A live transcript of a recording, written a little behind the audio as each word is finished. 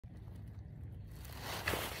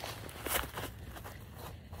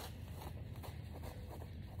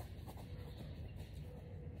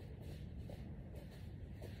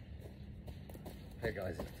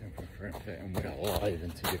Alright guys, it's time for a front fit and we are live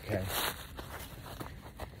into UK.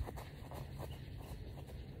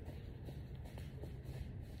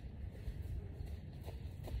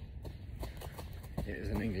 It is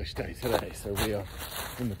an English day today, so we are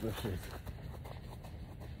in the bushes.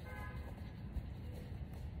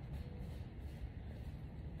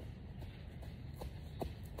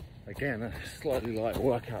 Again, a slightly light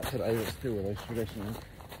workout today, but still with those traditional.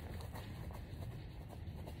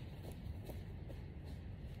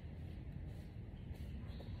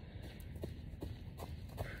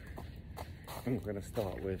 And we're going to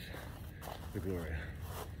start with the Gloria.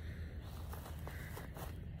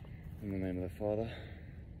 In the name of the Father,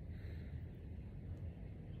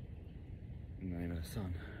 in the name of the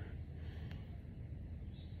Son,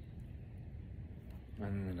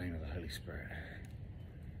 and in the name of the Holy Spirit.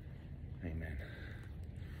 Amen.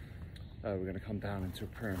 We're going to come down into a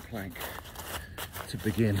prayer and plank to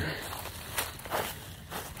begin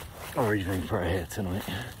our evening prayer here tonight.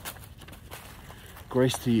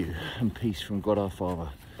 Grace to you and peace from God our Father,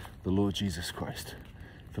 the Lord Jesus Christ.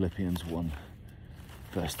 Philippians 1,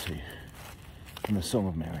 verse 2. From the Song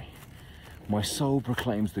of Mary. My soul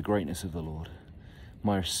proclaims the greatness of the Lord.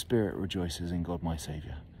 My spirit rejoices in God my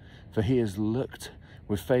Saviour. For he has looked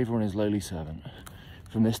with favour on his lowly servant.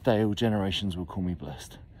 From this day all generations will call me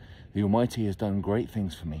blessed. The Almighty has done great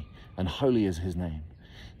things for me, and holy is his name.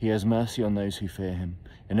 He has mercy on those who fear him.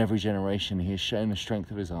 In every generation he has shown the strength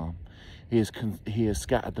of his arm. He has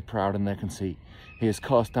scattered the proud in their conceit. He has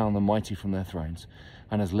cast down the mighty from their thrones,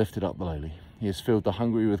 and has lifted up the lowly. He has filled the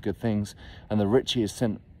hungry with good things, and the rich he has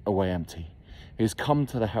sent away empty. He has come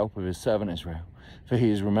to the help of his servant Israel, for he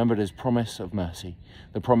has remembered his promise of mercy,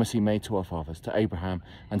 the promise he made to our fathers, to Abraham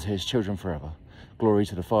and to his children forever. Glory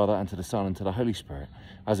to the Father, and to the Son, and to the Holy Spirit,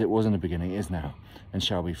 as it was in the beginning, is now, and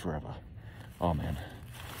shall be forever. Amen.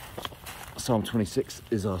 Psalm 26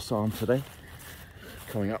 is our psalm today,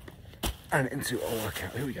 coming up and into our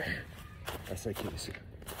workout. Here we go. Let's take it easy.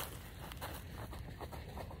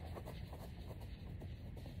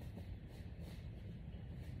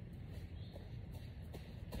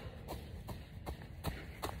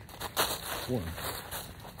 One.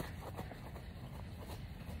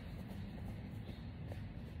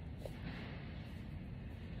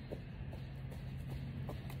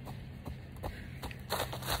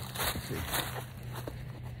 Two.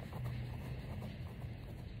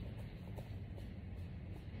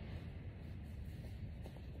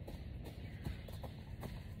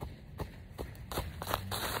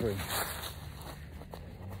 3.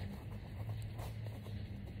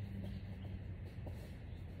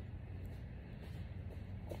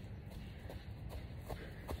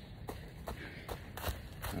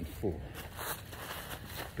 4.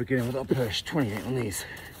 Beginning with our push, 28 on these.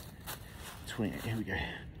 28, here we go.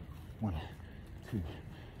 1, 2,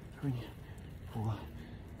 3, 4,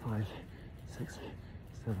 5, 6,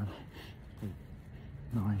 7, 8,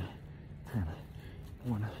 9, 10.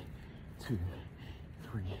 1, 2,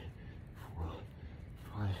 3, 4,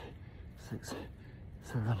 5, 6,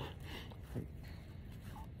 7, 8,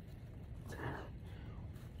 10.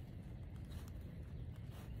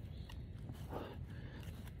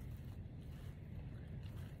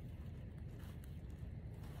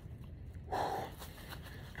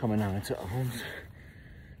 Coming now into arms.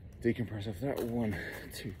 Decompress after that. 1,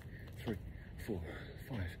 2, 3, 4,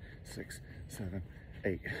 5, 6, 7,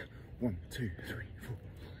 8. 1, 2, 3, 4,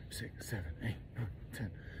 6, 7, 8, 9,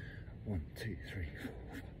 10. 1, 2, 3, 4,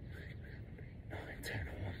 5, 9, 10.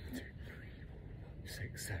 1, 2, 3, 4,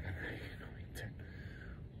 6, 7, 8, 9, 10.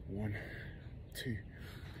 1, 2,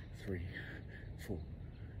 3, 4,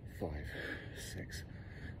 5, 6,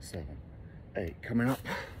 7, 8. Coming up.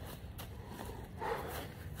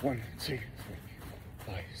 1, 2, 3,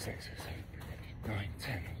 4, 5, 6, 7, 8, 9,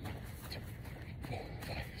 10. 1, 2, 3, 4,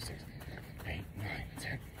 5, 6, 8, 9,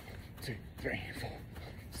 10. 2, 3, 4,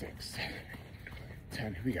 6, 7, 8,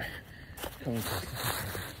 10. Here we go. Coming close.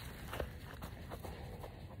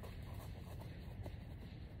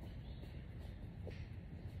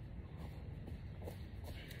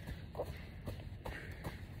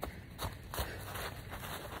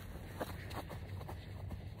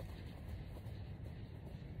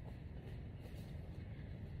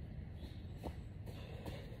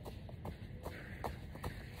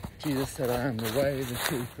 Jesus said, I am the way, the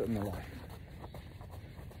truth, and the life.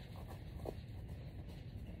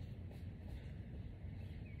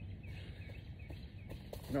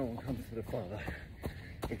 No one comes to the Father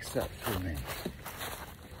except through me.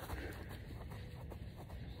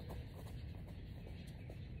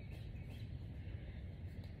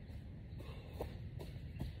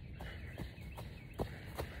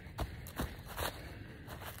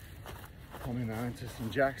 Now into some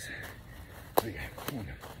jacks. Here we go. 1,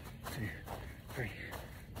 2, 3,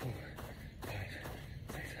 4, 5,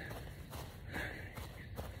 6.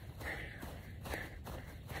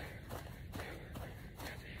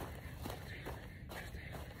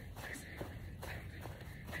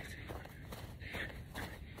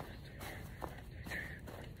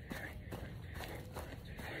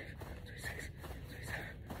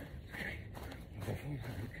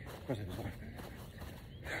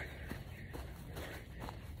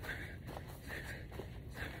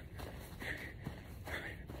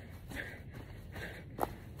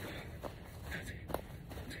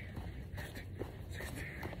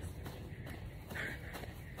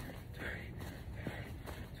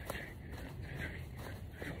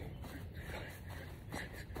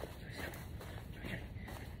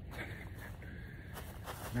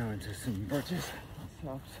 Now into some bridges and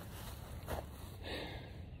slopes.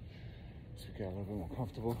 So we get a little bit more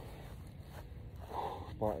comfortable.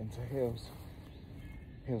 Butt into heels.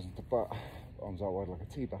 Heels into butt. Arms out wide like a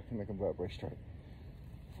T-back and leg and vertebrae straight.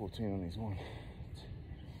 14 on these. 1, 2,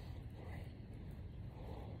 3.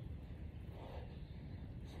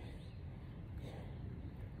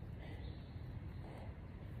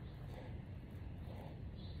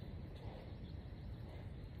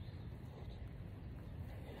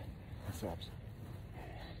 Slaps.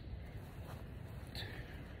 2, 3.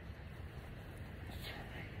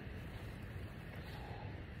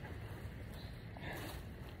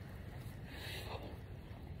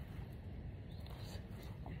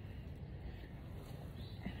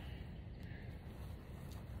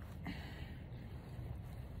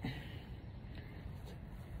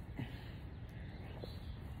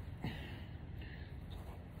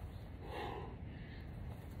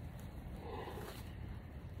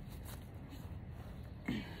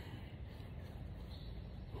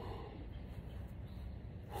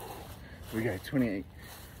 We go 28,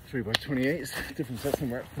 3 by 28s, different sets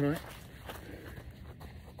and reps tonight.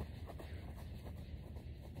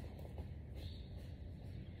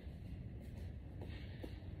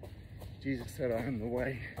 Jesus said, I am the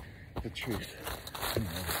way, the truth, and the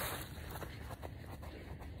life.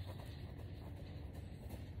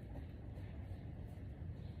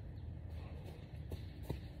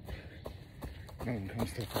 No one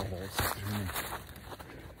comes to the Father except through me.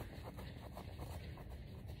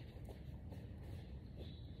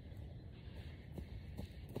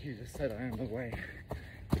 Jesus said, I am the way,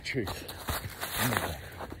 the truth, and the life.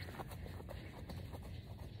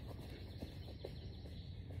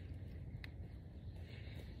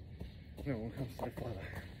 No one comes to the Father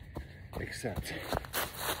except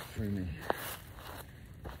through me.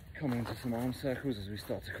 Coming into some arm circles as we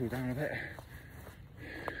start to cool down a bit.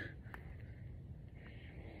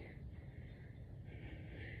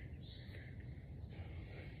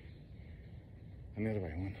 And the other way,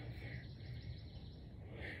 1.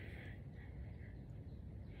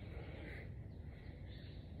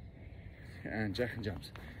 And jack and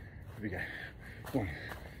jumps. Here we go. 1,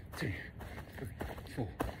 2, 3, 4,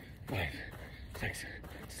 5, 6,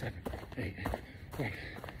 7, 8. 1,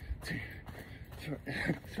 2,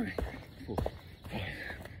 3, 4, 5,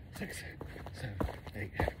 6, 7,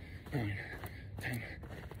 8, 9, 10,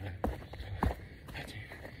 11, 12, 13,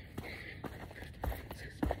 15, 16,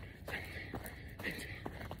 17, 18.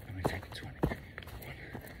 And we take 20. 1,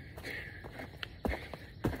 2,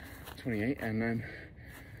 28, and then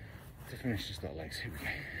to finish, just our legs. Here we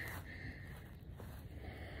go.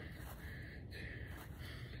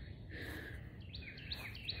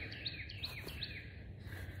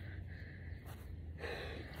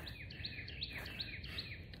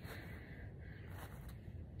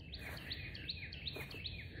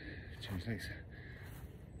 Change legs.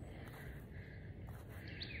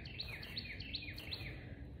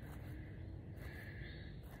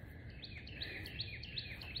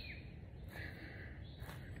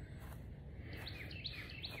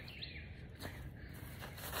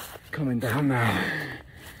 Coming down now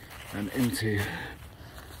and into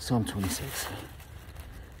Psalm 26.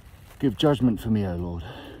 Give judgment for me, O Lord,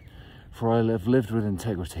 for I have lived with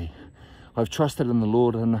integrity. I've trusted in the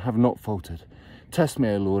Lord and have not faltered. Test me,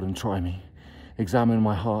 O Lord, and try me. Examine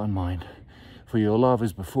my heart and mind, for your love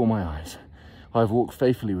is before my eyes. I have walked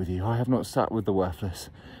faithfully with you. I have not sat with the worthless,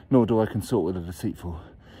 nor do I consort with the deceitful.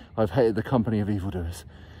 I have hated the company of evildoers.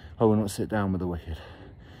 I will not sit down with the wicked.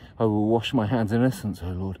 I will wash my hands in innocence, O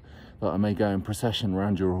Lord, that I may go in procession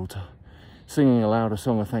round your altar, singing aloud a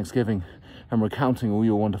song of thanksgiving and recounting all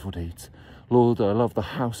your wonderful deeds. Lord, I love the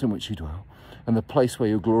house in which you dwell and the place where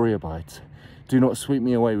your glory abides. Do not sweep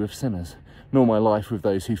me away with sinners, nor my life with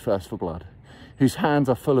those who thirst for blood, whose hands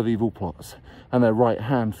are full of evil plots, and their right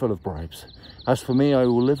hand full of bribes. As for me, I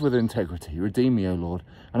will live with integrity. Redeem me, O Lord,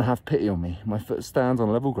 and have pity on me. My foot stands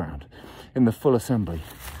on level ground. In the full assembly,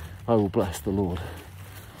 I will bless the Lord.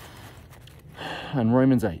 And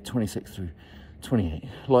Romans 8, 26 through 28.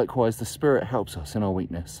 Likewise, the Spirit helps us in our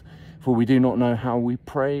weakness, for we do not know how we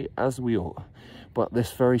pray as we ought, but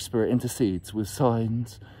this very Spirit intercedes with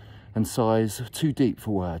signs and sighs too deep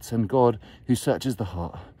for words. And God, who searches the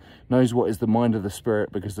heart, knows what is the mind of the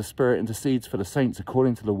Spirit, because the Spirit intercedes for the saints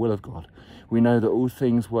according to the will of God. We know that all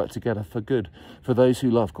things work together for good for those who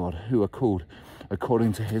love God, who are called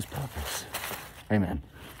according to his purpose. Amen.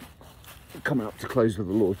 Coming up to close with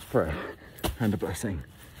the Lord's Prayer and a blessing.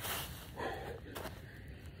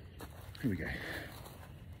 Here we go.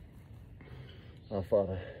 Our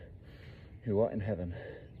Father, who art in heaven,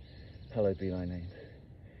 hallowed be thy name.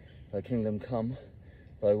 Thy kingdom come,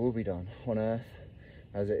 thy will be done, on earth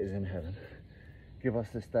as it is in heaven. Give us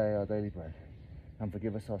this day our daily bread, and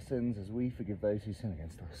forgive us our sins as we forgive those who sin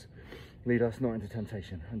against us. Lead us not into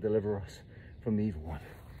temptation, and deliver us from the evil one.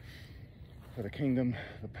 For the kingdom,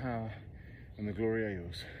 the power, and the glory are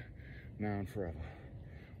yours, now and forever.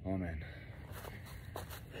 Amen.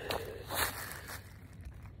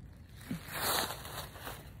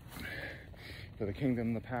 For the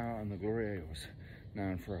kingdom, the power, and the glory are yours, now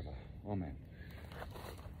and forever. Amen.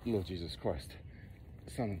 Lord Jesus Christ,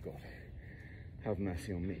 Son of God, have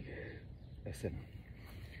mercy on me, a sinner.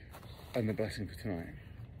 And the blessing for tonight.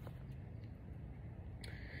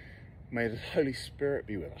 May the Holy Spirit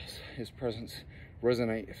be with us, his presence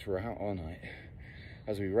resonate throughout our night,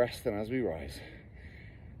 as we rest and as we rise.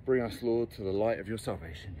 Bring us, Lord, to the light of your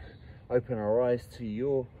salvation. Open our eyes to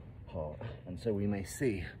your heart, and so we may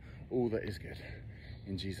see all that is good.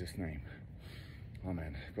 In Jesus' name,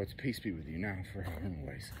 amen. God's peace be with you now, forever and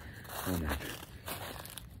always. Amen.